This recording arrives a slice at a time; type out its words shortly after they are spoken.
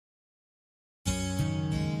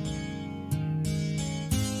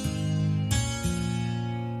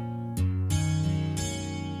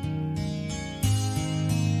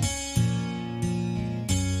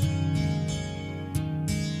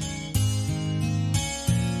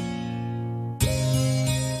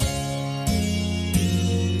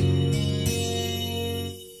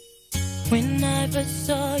I first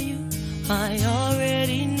saw you, I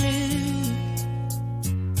already knew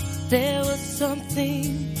there was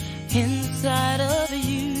something inside of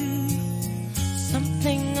you,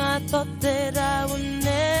 something I thought that I would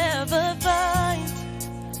never find.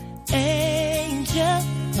 Angel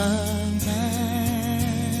of mine,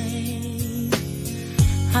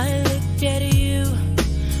 I look at you,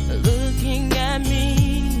 looking at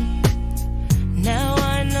me. Now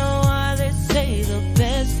I know why they say the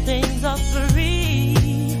best things are free.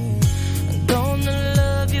 I'm gonna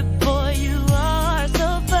love you, boy, you are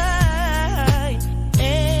so fine.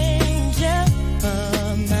 Angel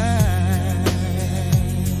of mine,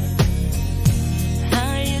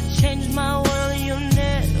 how you changed my world, you'll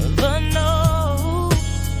never know.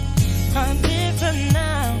 I'm different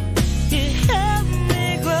now, you help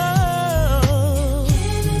me grow.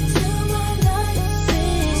 Give into my life,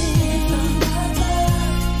 sing from my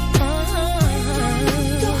love.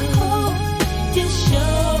 You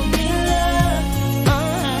show me love.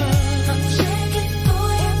 I'm checking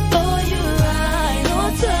for you right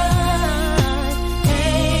on time.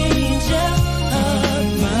 Angel of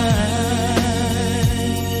mine,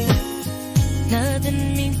 nothing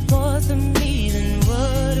means more to me than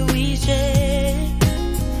what we share.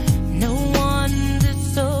 No one did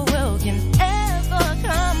so well can ever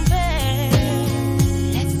compare.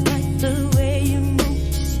 That's like the way you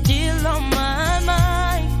move, still on my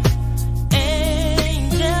mind.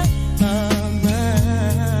 Angel of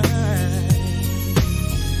mine,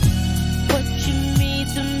 what you mean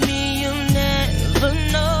to me, you'll never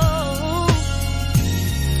know.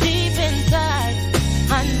 Deep inside,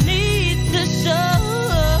 I need to show.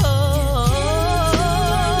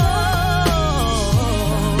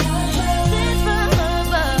 Sit from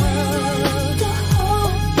above,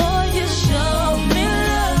 boy, you show me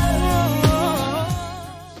love.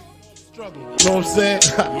 Know what I'm saying?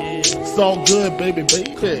 It's all good, baby.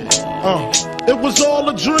 It was all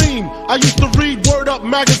a dream. I used to read Word Up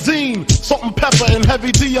magazine, Salt and Pepper and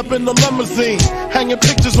Heavy D up in the limousine, hanging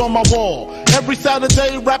pictures on my wall. Every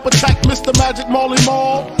Saturday, Rap Attack, Mr. Magic, Marley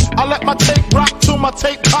Marl. I let my tape rock till my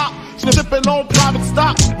tape pop, sipping on private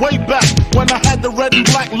stock. Way back when I had the red and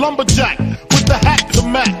black lumberjack with the hat to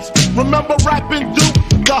match. Remember rapping Duke?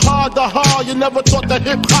 The hard, you never thought that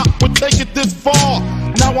hip hop would take it this far.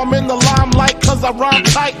 Now I'm in the limelight cause I rhyme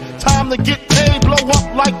tight. Time to get paid, blow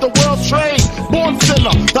up like the world trade. Born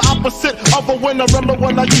sinner, the opposite of a winner. Remember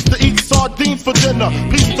when I used to eat sardines for dinner?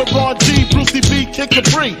 Peace to Ron G, Brucey B, Kid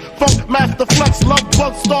Capri, Funk Master Flex, Love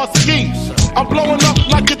Bug, Star Ski. I'm blowing up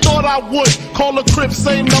like you thought I would. Call a crib,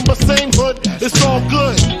 same number, same hood. It's all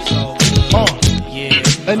good.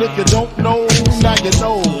 And if you don't know, now you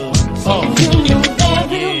know. You know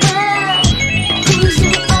very well who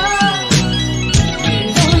you are.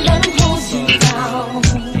 Don't let them hold you down.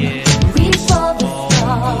 Reach for the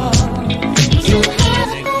stars. You have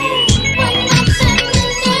faith when that's in the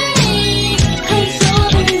name, 'cause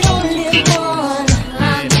you're the only one.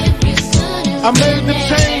 I made the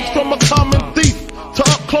change from a common thief to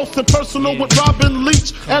up close and personal with Robin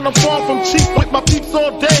Leach. And I'm far from cheap with my peeps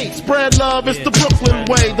all day. Spread love, it's the Brooklyn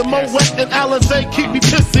way. The Moet and Alizé keep me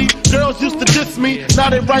pissy. Girls used to diss me, now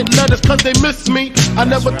they write letters cause they miss me. I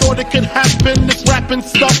never thought it could happen, this rapping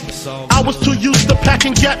stuff. I was too used to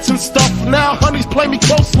packing gats and stuff. Now honeys play me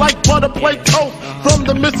close like butter play toast. From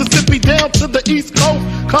the Mississippi down to the East Coast,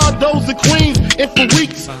 condos in Queens, and for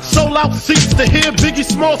weeks, sold out seats to hear Biggie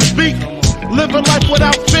Small speak. Living life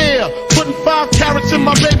without fear, putting 5 carats in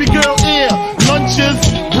my baby girl ear. Lunches,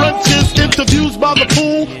 brunches, interviews by the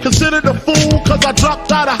pool. Considered a fool cause I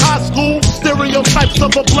dropped out of high school. Stereotypes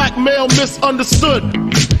of a black male misunderstood,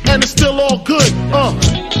 and it's still all good.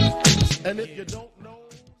 And if you don't know.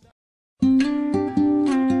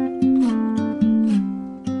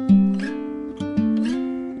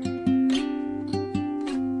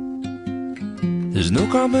 There's no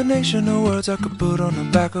combination of words I could put on the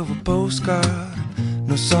back of a postcard.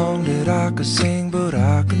 No song that I could sing, but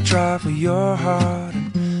I can try for your heart.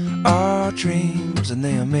 And our dreams, and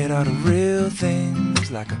they are made out of real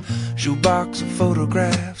things, like a shoebox of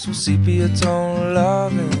photographs with sepia tone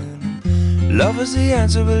loving. Love is the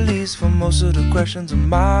answer, at least, for most of the questions in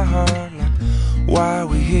my heart, like why are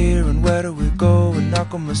we here and where do we go, and how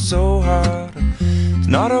come it's so hard? And it's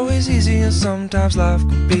not always easy, and sometimes life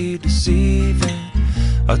can be deceiving.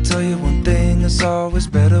 I'll tell you one thing, it's always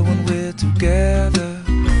better when we're together.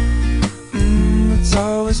 It's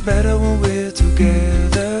always better when we're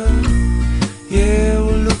together. Yeah,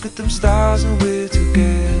 we'll look at them stars when we're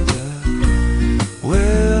together.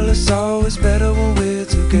 Well, it's always better when we're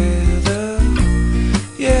together.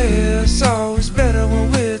 Yeah, it's always better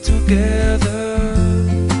when we're together.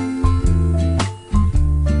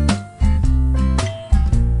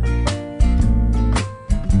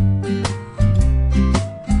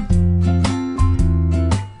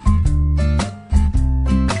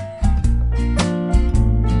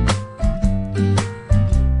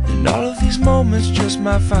 moments just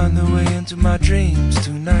might find their way into my dreams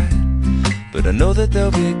tonight, but I know that they'll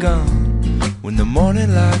be gone when the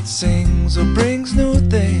morning light sings or brings new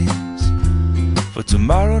things. For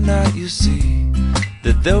tomorrow night you see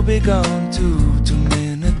that they'll be gone too. Too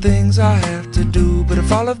many things I have to do, but if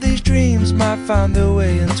all of these dreams might find their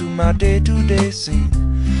way into my day-to-day scene,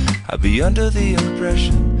 I'd be under the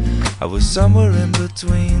impression I was somewhere in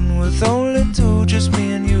between, with only two, just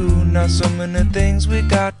me and you. Not so many things we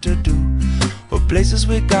got to do, or places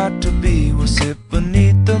we got to be. We'll sit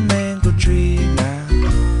beneath the mango tree now.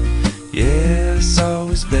 Yeah, it's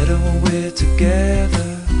always better when we're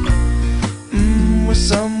together. We're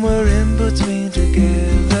somewhere in between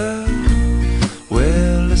together.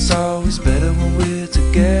 Well, it's always better when we're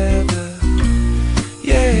together.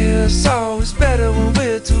 Yeah, it's always better when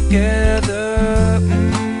we're together.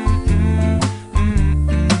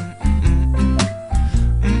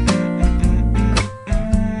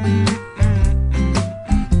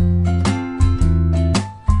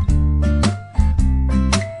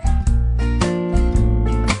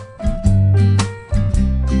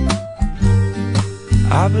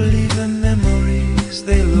 I believe in memories,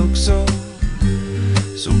 they look so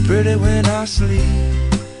pretty when I sleep.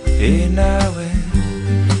 Hey now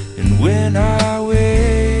and when I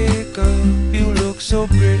wake up, you look so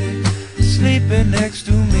pretty sleeping next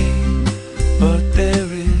to me. But there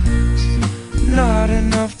is not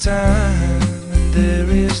enough time, and there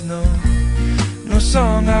is no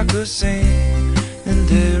song I could sing, and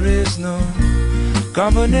there is no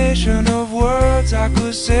combination of words I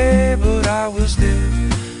could say, but I will still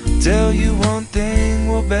tell you one thing: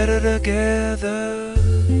 we're better together.